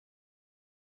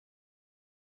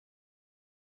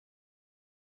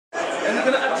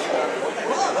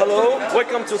Hello,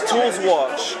 welcome to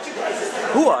ToolsWatch.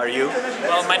 Who are you?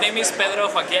 Well, my name is Pedro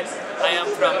Joaquin. I am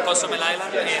from Cozumel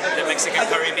Island in the Mexican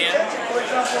Caribbean.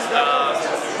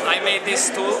 I made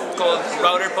this tool called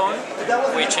Routerpwn,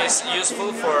 which is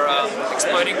useful for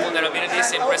exploiting vulnerabilities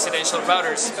in residential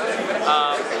routers.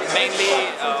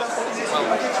 Mainly,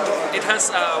 it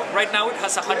has right now it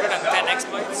has 110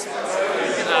 exploits,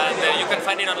 and you can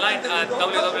find it online at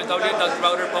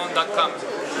www.routerpwn.com.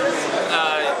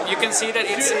 You can see that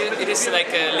it is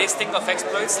like a listing of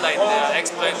exploits, like the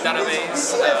exploit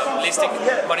database listing,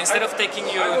 but instead of taking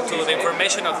you to the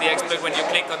information of the exploit when you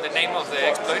click on the name of the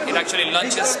exploit, it actually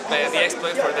launches the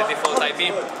exploit for the default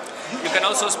IP. You can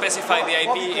also specify the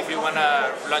IP if you want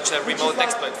to launch a remote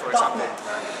exploit, for example.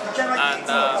 And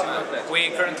we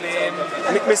currently...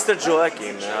 Mr.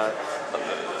 Joaquin,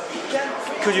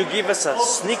 could you give us a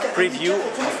sneak preview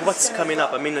of what's coming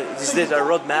up? I mean, is there a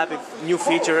roadmap, new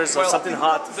features, or something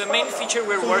hot? The main feature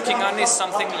we're working on is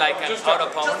something like an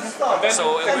auto-pwn.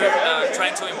 So we're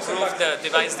trying to improve the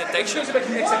device detection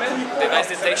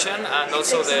and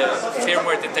also the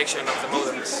firmware detection of the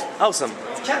modems. Awesome.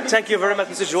 Thank you very much,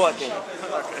 Mr. Joaquin.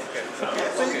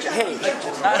 Hey.